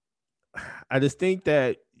I just think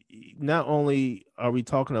that not only are we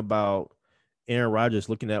talking about Aaron Rodgers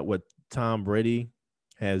looking at what Tom Brady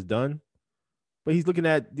has done, but he's looking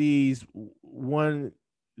at these 1-2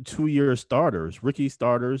 year starters, rookie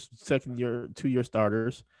starters, 2-year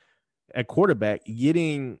starters at quarterback,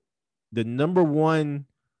 getting the number 1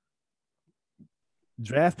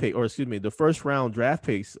 draft pick, or excuse me, the first round draft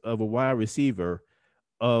picks of a wide receiver,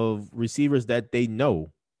 of receivers that they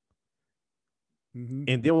know. Mm-hmm.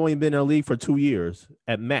 And they've only been in the league for 2 years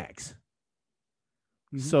at max.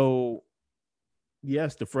 Mm-hmm. So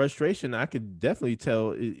yes, the frustration I could definitely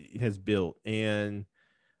tell it has built, and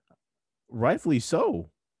rightfully so,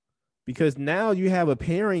 because now you have a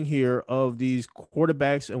pairing here of these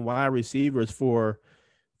quarterbacks and wide receivers for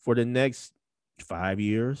the next 5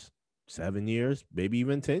 years, 7 years, maybe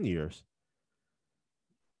even 10 years.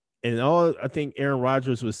 And all I think Aaron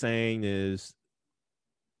Rodgers was saying is,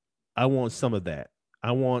 I want some of that.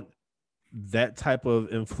 I want that type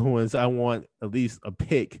of influence. I want at least a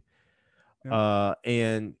pick. Yeah.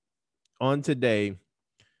 And on today,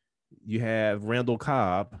 you have Randall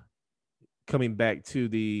Cobb coming back to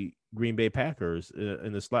the Green Bay Packers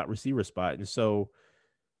in the slot receiver spot. And so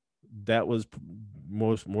that was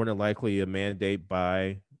more than likely a mandate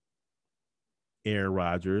by Aaron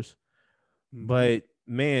Rodgers. Mhm. But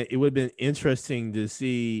man, it would have been interesting to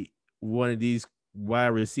see one of these wide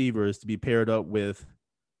receivers to be paired up with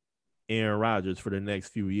Aaron Rodgers for the next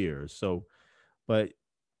few years. So, but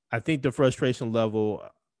I think the frustration level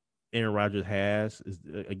Aaron Rodgers has is,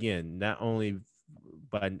 again, not only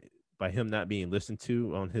by him not being listened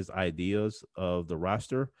to on his ideas of the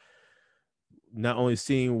roster, not only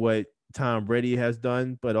seeing what Tom Brady has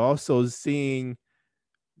done, but also seeing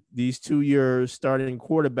these 2 years starting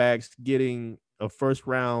quarterbacks getting a first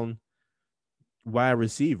round wide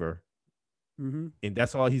receiver. Mm-hmm. And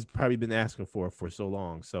that's all he's probably been asking for so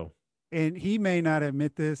long. So, And he may not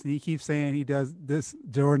admit this, and he keeps saying he does this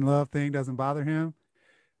Jordan Love thing doesn't bother him,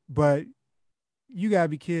 but you gotta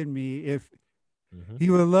be kidding me. If he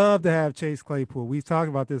would love to have Chase Claypool, we've talked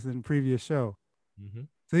about this in the previous show.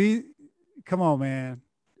 So come on, man,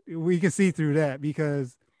 we can see through that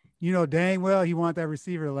because dang well he wanted that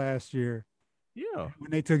receiver last year. Yeah.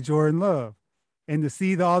 When they took Jordan Love, and to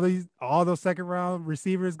see all those second round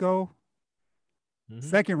receivers go,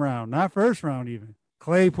 second round, not first round even.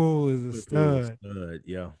 Claypool is a stud.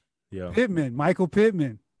 Yeah. Yeah. Pittman, Michael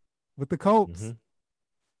Pittman with the Colts.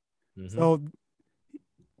 So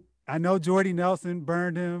I know Jordy Nelson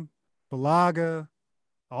burned him, Balaga,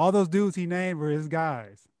 all those dudes he named were his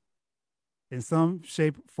guys in some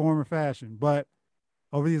shape, form, or fashion. But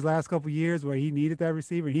over these last couple of years where he needed that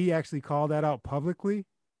receiver, he actually called that out publicly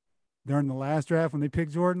during the last draft when they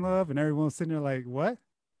picked Jordan Love, and everyone was sitting there like, what?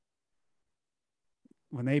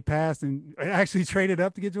 When they passed and actually traded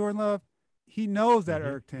up to get Jordan Love, he knows that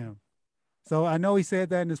irked him. So I know he said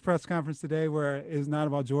that in his press conference today where it's not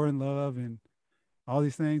about Jordan Love and all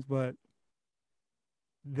these things, but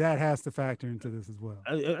that has to factor into this as well.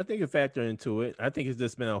 I think it factor into it. I think it's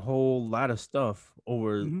just been a whole lot of stuff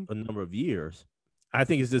over a number of years. I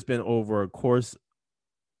think it's just been over a course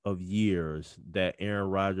of years that Aaron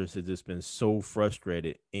Rodgers has just been so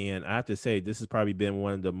frustrated. And I have to say, this has probably been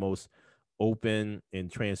one of the most open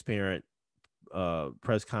and transparent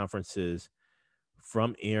press conferences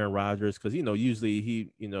from Aaron Rodgers, because usually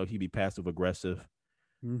he'd be passive aggressive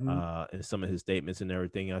in some of his statements and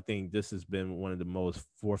everything. I think this has been one of the most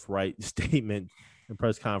forthright statement and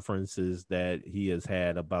press conferences that he has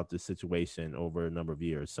had about this situation over a number of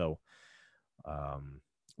years. So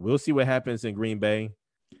we'll see what happens in Green Bay.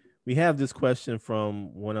 We have this question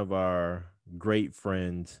from one of our great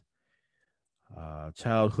friends,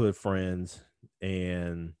 childhood friends,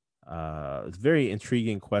 and it's a very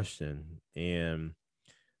intriguing question. And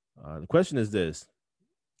the question is this: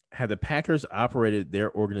 have the Packers operated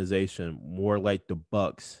their organization more like the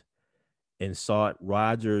Bucs and sought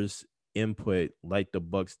Rodgers' input like the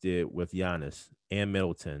Bucs did with Giannis and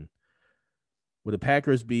Middleton? Would the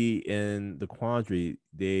Packers be in the quandary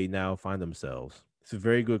they now find themselves? It's a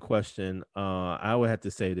very good question. I would have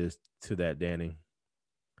to say this to that, Danny.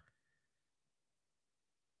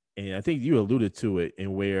 And I think you alluded to it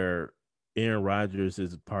in where Aaron Rodgers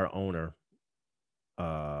is part owner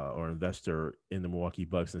or investor in the Milwaukee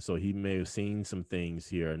Bucks. And so he may have seen some things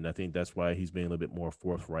here. And I think that's why he's being a little bit more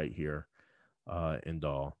forthright here in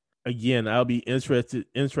Dahl. Again, I'll be interested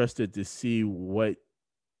to see what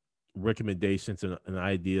recommendations and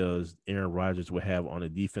ideas Aaron Rodgers will have on the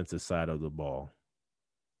defensive side of the ball.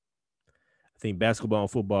 I think basketball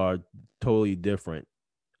and football are totally different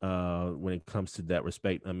when it comes to that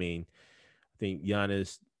respect. I mean, I think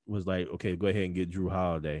Giannis was like, okay, go ahead and get Drew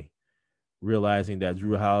Holiday, realizing that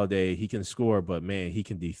Drew Holiday, he can score, but man, he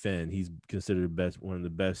can defend. He's considered one of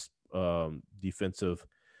the best defensive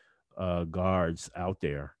guards out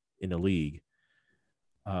there in the league.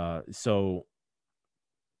 So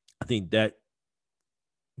I think that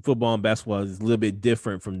football and basketball is a little bit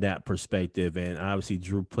different from that perspective. And obviously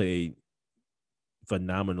Drew played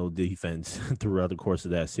phenomenal defense throughout the course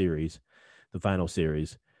of that series, the final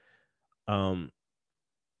series. I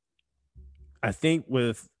think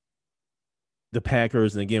with the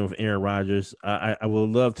Packers and again with Aaron Rodgers, I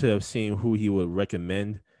would love to have seen who he would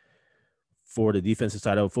recommend for the defensive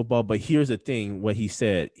side of football. But here's the thing, what he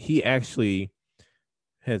said, he actually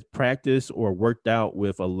has practiced or worked out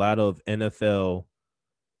with a lot of NFL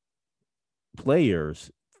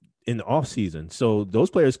players in the offseason. So those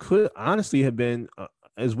players could honestly have been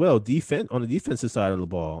as well defense on the defensive side of the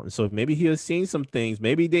ball. And so maybe he has seen some things.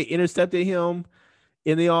 Maybe they intercepted him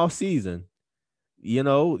in the offseason. You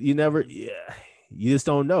know, you never, yeah, you just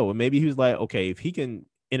don't know. And maybe he was like, okay, if he can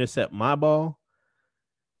intercept my ball,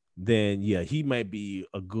 then yeah, he might be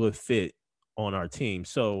a good fit on our team.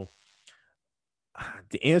 So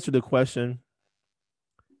to answer the question,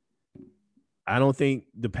 I don't think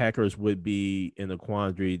the Packers would be in the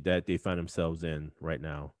quandary that they find themselves in right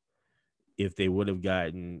now if they would have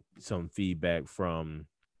gotten some feedback from,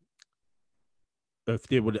 if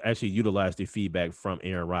they would actually utilize the feedback from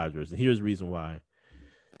Aaron Rodgers. And here's the reason why.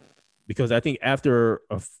 Because I think after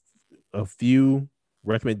a few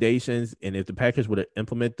recommendations, and if the Packers would have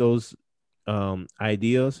implement those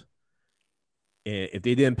ideas, and if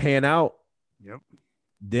they didn't pan out, Yep.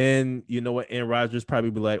 then you know what, Aaron Rodgers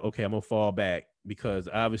probably be like, okay, I'm gonna fall back because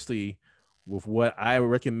obviously with what I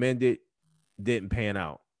recommended didn't pan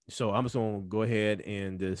out. So I'm just gonna go ahead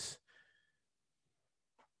and just,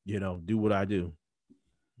 you know, do what I do.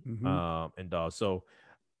 So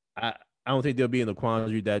I don't think they'll be in the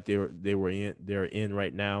quandary that they're in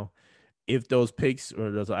right now. If those picks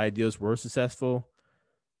or those ideas were successful,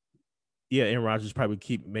 yeah, Aaron Rodgers probably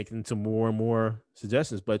keep making some more and more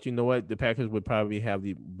suggestions. But you know what? The Packers would probably have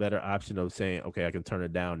the better option of saying, okay, I can turn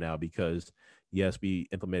it down now because, yes, we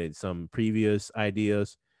implemented some previous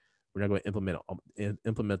ideas. We're not going to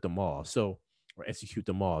implement them all. So, or execute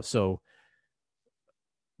them all. So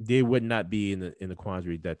they would not be in the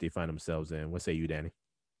quandary that they find themselves in. What say you, Danny?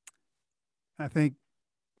 I think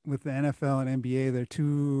with the NFL and NBA, they're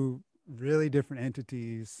two really different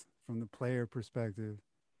entities from the player perspective.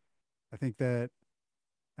 I think that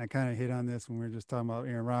I kind of hit on this when we were just talking about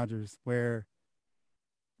Aaron Rodgers, where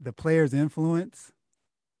the player's influence,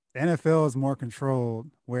 the NFL is more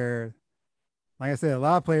controlled, where, like I said, a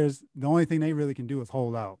lot of players, the only thing they really can do is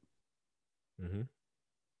hold out. Mm-hmm.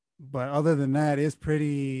 But other than that, it's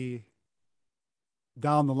pretty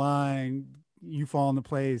down the line. You fall into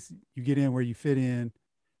place, you get in where you fit in.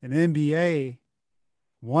 In NBA,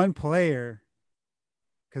 one player,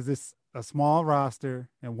 because it's a small roster,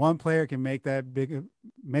 and one player can make that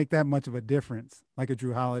much of a difference, like a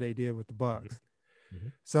Drew Holiday did with the Bucks. Mm-hmm.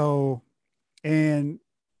 So, and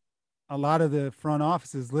a lot of the front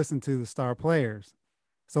offices listen to the star players.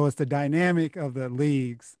 So it's the dynamic of the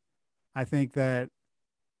leagues. I think that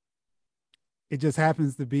it just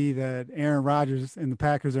happens to be that Aaron Rodgers and the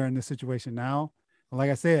Packers are in this situation now. Like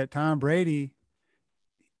I said, Tom Brady,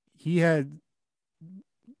 he had,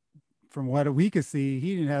 from what we could see,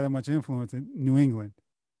 he didn't have that much influence in New England.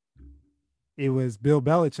 It was Bill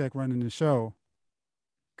Belichick running the show,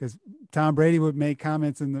 because Tom Brady would make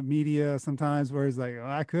comments in the media sometimes where he's like, oh,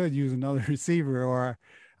 I could use another receiver, or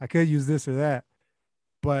I could use this or that.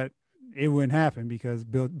 But it wouldn't happen because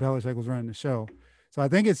Bill Belichick was running the show. So I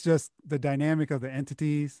think it's just the dynamic of the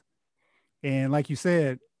entities. And like you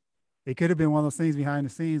said, it could have been one of those things behind the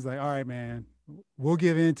scenes, like, all right, man, we'll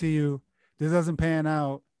give in to you. This doesn't pan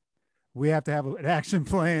out. We have to have an action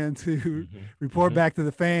plan to report back to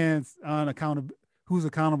the fans on who's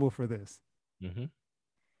accountable for this. Mm-hmm.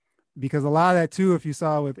 Because a lot of that too, if you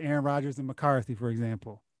saw with Aaron Rodgers and McCarthy, for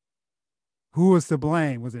example, who was to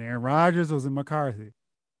blame? Was it Aaron Rodgers or was it McCarthy?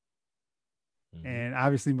 Mm-hmm. And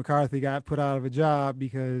obviously McCarthy got put out of a job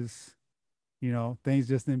because, you know, things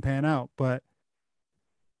just didn't pan out. But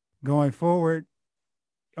going forward,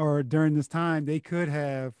 or during this time, they could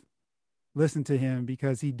have listened to him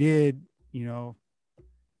because he did, you know,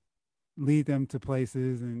 lead them to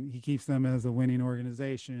places, and he keeps them as a winning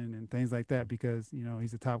organization and things like that because, you know,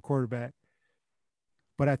 he's a top quarterback.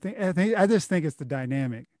 But I just think it's the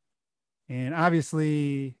dynamic. And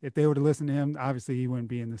obviously, if they were to listen to him, obviously he wouldn't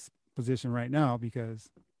be in this position right now because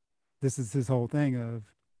this is his whole thing of,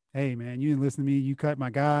 hey, man, you didn't listen to me. You cut my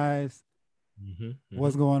guys.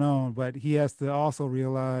 What's going on? But he has to also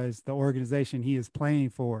realize the organization he is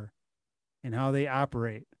playing for and how they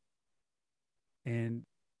operate. And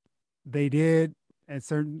they did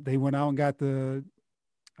they went out and got the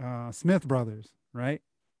Smith brothers, right?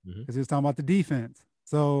 Because he was talking about the defense.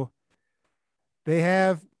 So they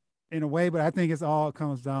have, in a way, but I think it's all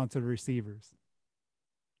comes down to the receivers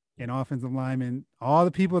and offensive linemen, all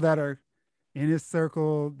the people that are in his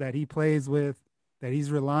circle that he plays with, that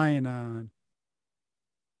he's relying on.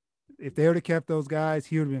 If they would have kept those guys,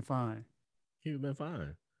 he would have been fine. He would have been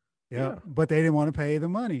fine. Yeah. But they didn't want to pay the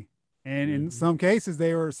money. And in some cases,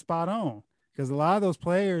 they were spot on because a lot of those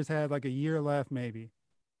players had like a year left, maybe.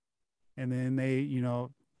 And then they, you know,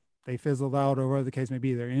 they fizzled out, or whatever the case may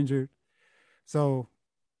be, they're injured. So,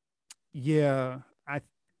 yeah, I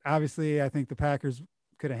think the Packers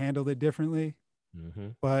could have handled it differently. Mm-hmm.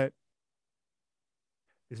 But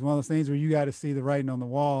it's one of those things where you got to see the writing on the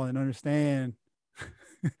wall and understand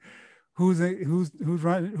who's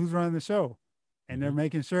running the show, and they're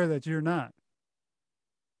making sure that you're not.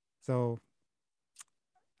 So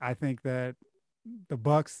I think that the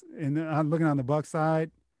Bucks, and I'm looking on the Bucks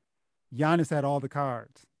side, Giannis had all the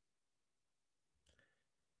cards.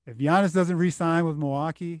 If Giannis doesn't re-sign with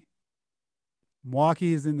Milwaukee,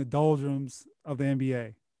 Milwaukee is in the doldrums of the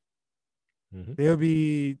NBA. Mm-hmm. They'll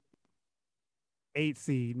be 8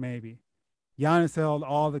 seed maybe. Giannis held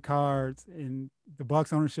all the cards, and the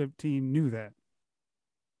Bucks ownership team knew that.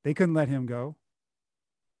 They couldn't let him go.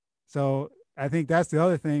 So I think that's the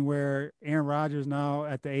other thing where Aaron Rodgers now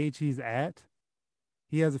at the age he's at,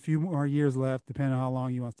 he has a few more years left, depending on how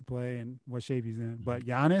long he wants to play and what shape he's in. But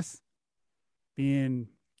Giannis being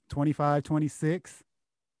 25, 26,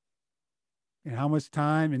 and how much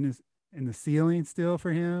time in the ceiling still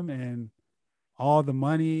for him, and all the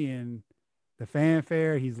money and the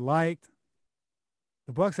fanfare he's liked,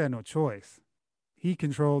 the Bucks had no choice. He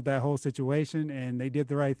controlled that whole situation, and they did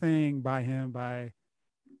the right thing by him by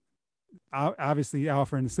obviously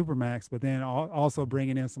offering the Supermax, but then also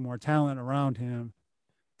bringing in some more talent around him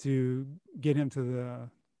to get him to the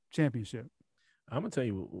championship. I'm going to tell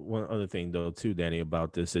you one other thing, though, too, Danny,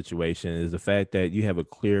 about this situation is the fact that you have a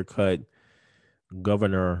clear-cut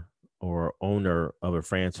governor or owner of a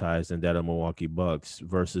franchise, and that of Milwaukee Bucks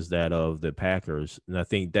versus that of the Packers. And I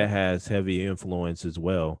think that has heavy influence as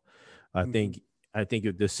well. I think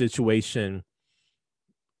if the situation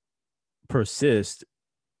persists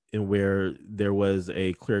in where there was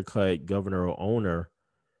a clear-cut governor or owner,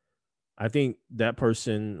 I think that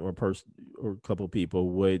person or a couple of people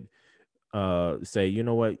would say, you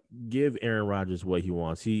know what, give Aaron Rodgers what he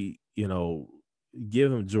wants. Give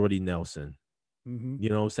him Jordy Nelson. Mm-hmm. You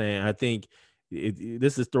know what I'm saying? I think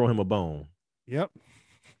this is throwing him a bone. Yep.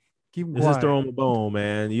 Keep him this quiet. is throwing him a bone,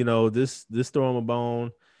 man. This throwing him a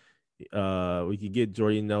bone. We could get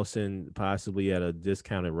Jordy Nelson possibly at a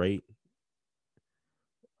discounted rate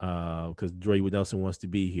because Jordy Nelson wants to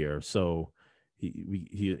be here. So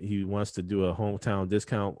he wants to do a hometown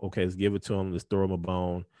discount. Okay, let's give it to him. Let's throw him a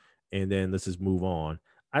bone, and then let's just move on.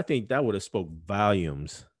 I think that would have spoke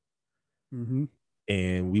volumes. Mm-hmm.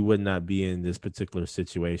 And we would not be in this particular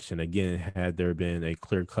situation again had there been a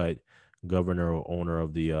clear-cut governor or owner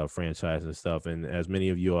of the franchise and stuff. And as many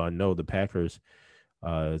of you all know, the Packers,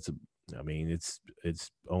 it's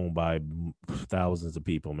owned by thousands of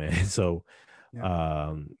people, man. So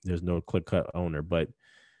there's no clear-cut owner, but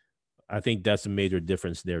I think that's a major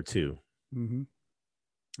difference there too. Mm-hmm.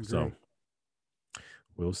 So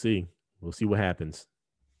we'll see. We'll see what happens.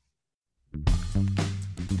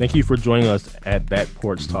 Thank you for joining us at Back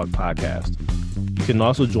Porch Talk Podcast. You can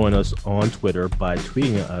also join us on Twitter by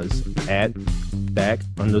tweeting us at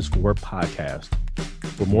 @back_podcast.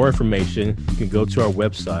 For more information, you can go to our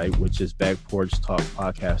website, which is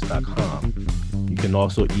backporchtalkpodcast.com. You can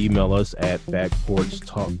also email us at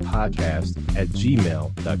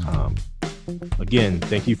backporchtalkpodcast@gmail.com. Again,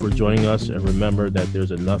 thank you for joining us, and remember that there's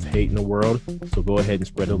enough hate in the world, so go ahead and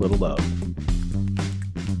spread a little love.